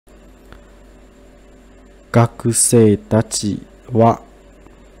学生たちは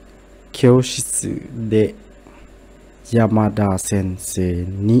教室で山田先生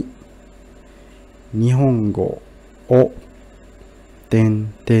に日本語を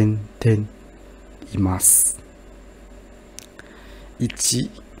います。1、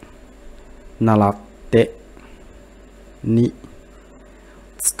習って、2、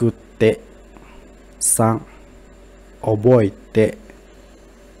作って、3、覚えて、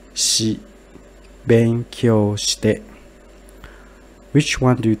4、勉強して。Which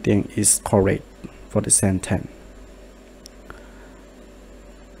one do you think is correct for the sentence?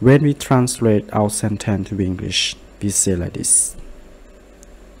 When we translate our sentence to English, we say like this.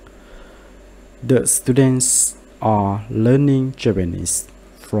 The students are learning Japanese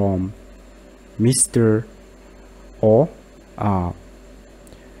from Mr. or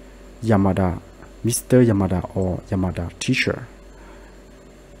Yamada, Mr. Yamada or Yamada teacher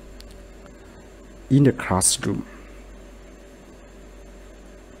in the classroom.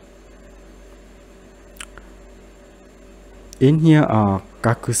 In here are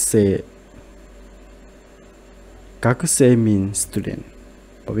gakusei. Gakusei means student.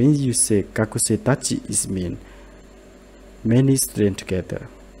 But when you say gakusei tachi, it means many students together,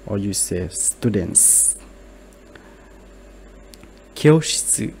 or you say students.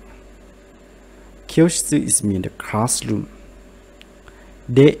 Kyoshitsu. Kyoshitsu is mean the classroom.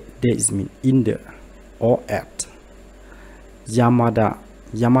 De is mean in the or at. Yamada.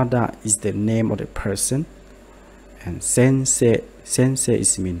 Yamada is the name of the person. And sensei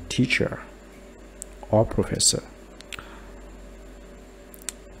is mean teacher or professor.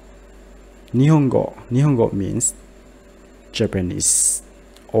 Nihongo means Japanese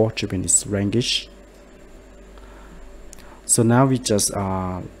or Japanese language. So now we just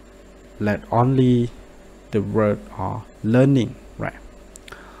let only the word learning, right?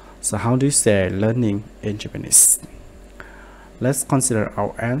 So how do you say learning in Japanese? Let's consider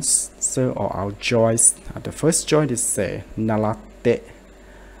our answer or our choice. The first choice is say narate.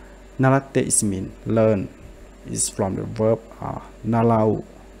 Narate is mean learn. It's from the verb narau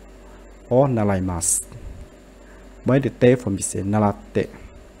or naraimasu. By the te form we say narate,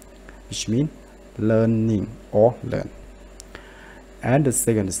 which means learning or learn. And the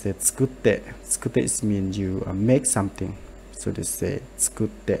second is say tsukute. Tsukute is mean you make something. So they say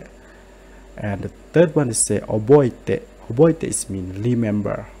tsukute. And the third one is say oboite. Oboite is mean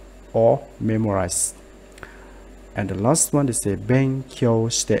remember or memorize. And the last one is say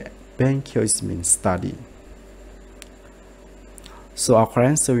benkyou shite. Benkyou is mean study. So our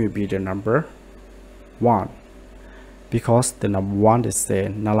correct answer will be the number 1. Because the number 1 is say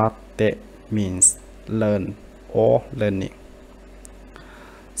narate means learn or learning.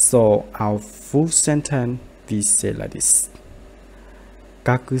 So our full sentence we say like this.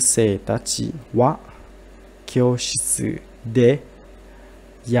 学生たちは教室で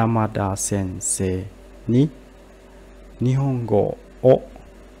山田先生に日本語を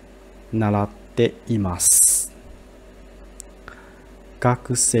習っています。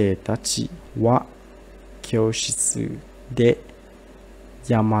学生たちは教室で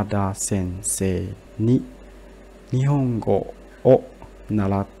山田先生に日本語を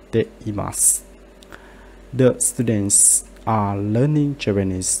習っています。The students are learning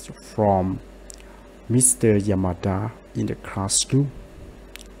Japanese from Mr. Yamada in the classroom,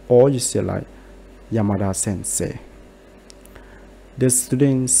 or you say like Yamada Sensei. The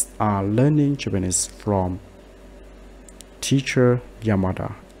students are learning Japanese from teacher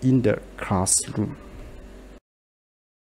Yamada in the classroom.